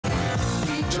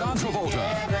John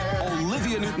Travolta,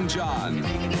 Olivia Newton-John,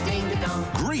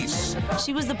 Grease.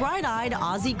 She was the bright-eyed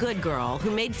Aussie good girl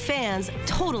who made fans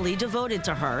totally devoted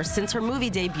to her since her movie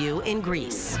debut in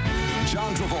Grease.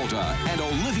 John Travolta and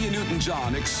Olivia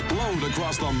Newton-John explode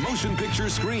across the motion picture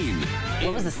screen.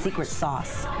 What was the secret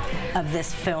sauce of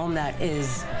this film that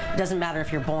doesn't matter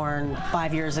if you're born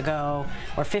 5 years ago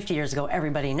or 50 years ago,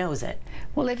 everybody knows it?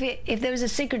 Well, if there was a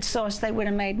secret sauce, they would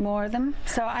have made more of them.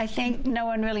 So I think no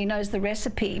one really knows the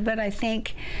recipe, but I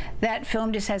think that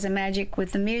film just has a magic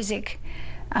with the music.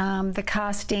 The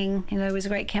casting, there was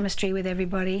great chemistry with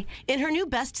everybody. In her new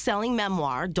best-selling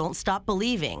memoir, Don't Stop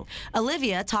Believing,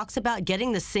 Olivia talks about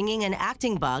getting the singing and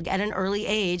acting bug at an early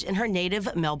age in her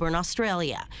native Melbourne,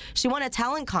 Australia. She won a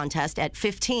talent contest at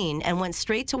 15 and went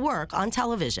straight to work on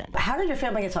television. How did your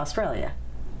family get to Australia?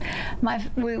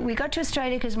 We got to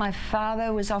Australia because my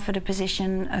father was offered a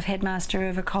position of headmaster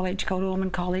of a college called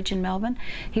Ormond College in Melbourne.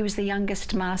 He was the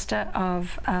youngest master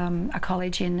of a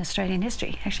college in Australian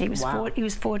history. Actually, he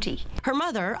was 40. Her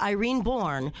mother, Irene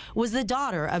Born, was the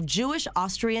daughter of Jewish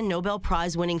Austrian Nobel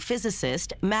Prize winning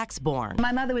physicist Max Born.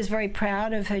 My mother was very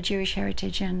proud of her Jewish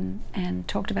heritage and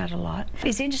talked about it a lot.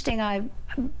 It's interesting,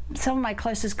 some of my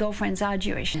closest girlfriends are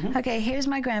Jewish. Okay, here's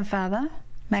my grandfather,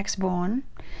 Max Born,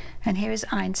 and here is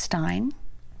Einstein,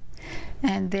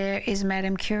 and there is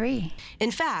Madame Curie. In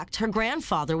fact, her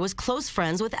grandfather was close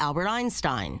friends with Albert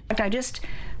Einstein. I just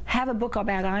have a book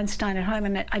about Einstein at home,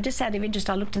 and I just out of interest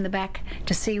I looked in the back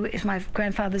to see if my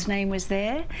grandfather's name was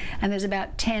there, and there's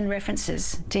about 10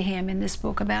 references to him in this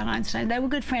book about Einstein. They were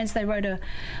good friends. They wrote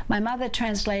my mother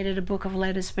translated a book of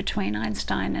letters between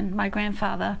Einstein and my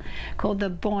grandfather called the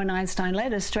Born Einstein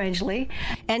Letters, strangely.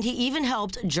 And he even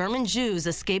helped German Jews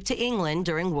escape to England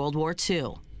during World War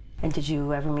II. And did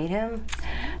you ever meet him?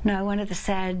 No, one of the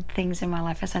sad things in my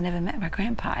life is I never met my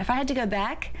grandpa. If I had to go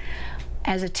back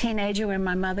as a teenager when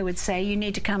my mother would say, you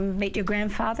need to come meet your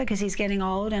grandfather because he's getting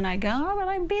old, and I go, oh, but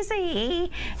I'm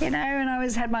busy, and I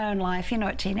always had my own life. You know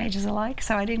what teenagers are like,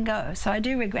 so I didn't go. So I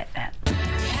do regret that.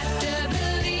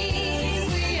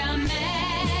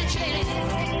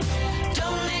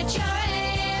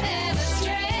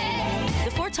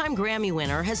 The four-time Grammy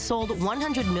winner has sold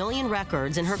 100 million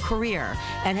records in her career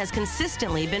and has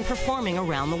consistently been performing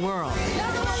around the world.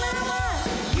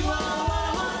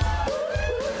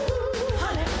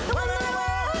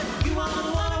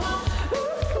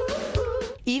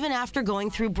 Even after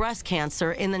going through breast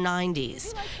cancer in the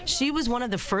 90s, she was one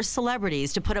of the first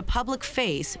celebrities to put a public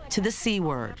face to the C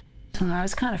word. I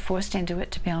was kind of forced into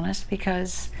it, to be honest,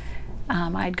 because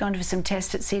I'd gone for some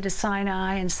tests at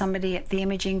Cedars-Sinai, and somebody at the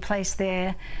imaging place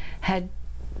there had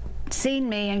seen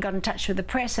me and got in touch with the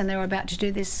press, and they were about to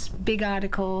do this big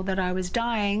article that I was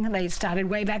dying. They started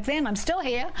way back then. I'm still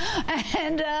here.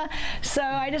 And so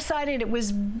I decided it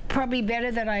was probably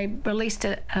better that I released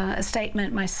a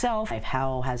statement myself.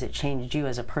 How has it changed you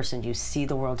as a person? Do you see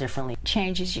the world differently? It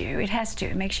changes you. It has to.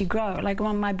 It makes you grow. Like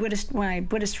one of my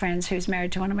Buddhist friends, who's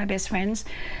married to one of my best friends,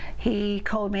 he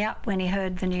called me up when he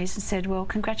heard the news and said, well,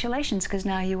 congratulations, because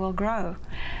now you will grow.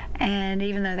 And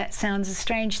even though that sounds a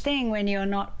strange thing when you're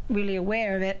not really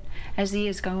aware of it, as the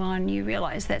years go on, you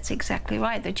realize that's exactly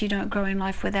right, that you don't grow in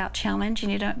life without challenge,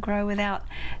 and you don't grow without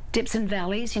dips and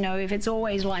valleys. If it's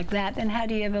always like that, then how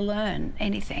do you ever learn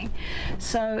anything?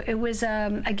 So it was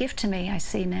a gift to me, I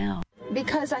see now.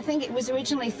 Because I think it was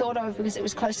originally thought of because it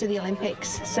was close to the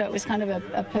Olympics, so it was kind of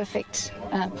a perfect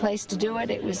place to do it.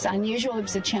 It was unusual, it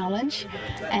was a challenge,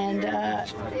 and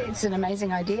it's an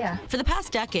amazing idea. For the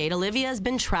past decade, Olivia has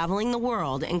been traveling the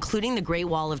world, including the Great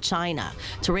Wall of China,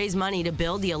 to raise money to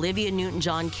build the Olivia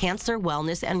Newton-John Cancer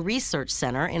Wellness and Research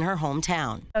Center in her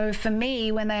hometown. So for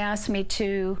me, when they asked me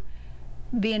to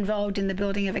be involved in the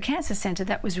building of a cancer center,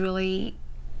 that was really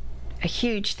a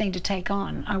huge thing to take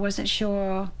on. I wasn't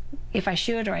sure if I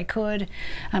should or I could,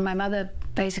 and my mother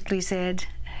basically said,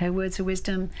 her words of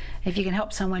wisdom, if you can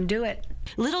help someone, do it.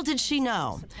 Little did she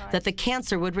know that the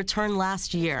cancer would return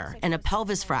last year and a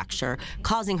pelvis fracture,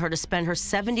 causing her to spend her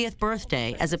 70th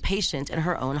birthday as a patient in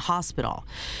her own hospital.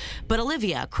 But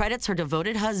Olivia credits her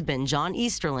devoted husband, John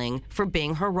Easterling, for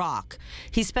being her rock.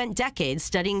 He spent decades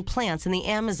studying plants in the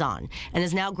Amazon and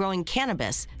is now growing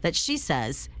cannabis that she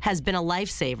says has been a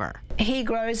lifesaver. He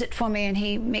grows it for me, and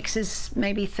he mixes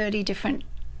maybe 30 different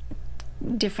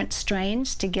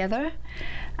strains together,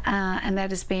 and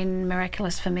that has been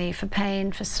miraculous for me, for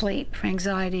pain, for sleep, for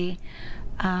anxiety.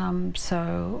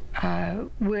 So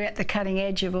we're at the cutting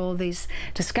edge of all these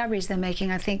discoveries they're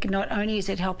making. I think not only is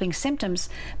it helping symptoms,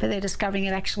 but they're discovering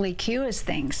it actually cures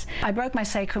things. I broke my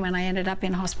sacrum and I ended up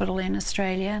in hospital in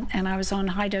Australia, and I was on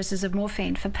high doses of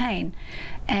morphine for pain.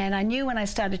 And I knew when I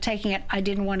started taking it, I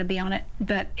didn't want to be on it,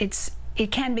 but it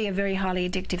can be a very highly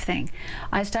addictive thing.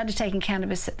 I started taking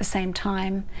cannabis at the same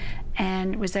time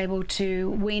and was able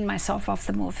to wean myself off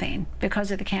the morphine because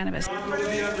of the cannabis.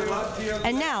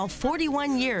 And now,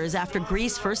 41 years after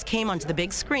Grease first came onto the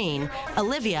big screen,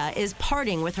 Olivia is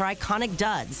parting with her iconic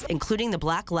duds, including the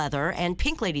black leather and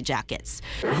pink lady jackets.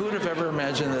 Who would have ever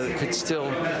imagined that it could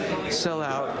still sell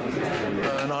out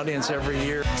an audience every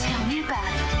year? Tell me about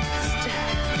it.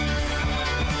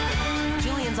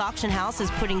 Auction house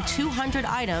is putting 200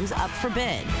 items up for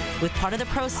bid, with part of the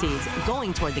proceeds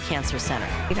going toward the Cancer Center.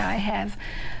 I have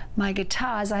my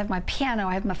guitars, I have my piano,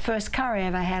 I have my first car I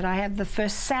ever had, I have the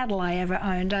first saddle I ever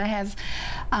owned, I have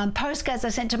postcards I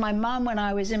sent to my mum when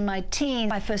I was in my teens,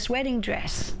 my first wedding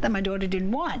dress that my daughter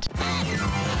didn't want.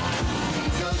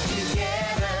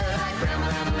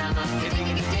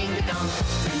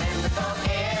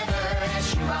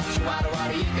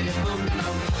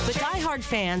 But die-hard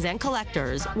fans and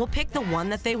collectors will pick the one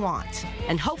that they want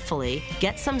and hopefully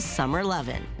get some summer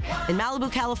lovin'. In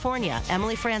Malibu, California,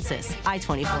 Emily Francis,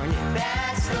 I-24 News.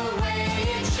 That's the way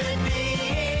it should be.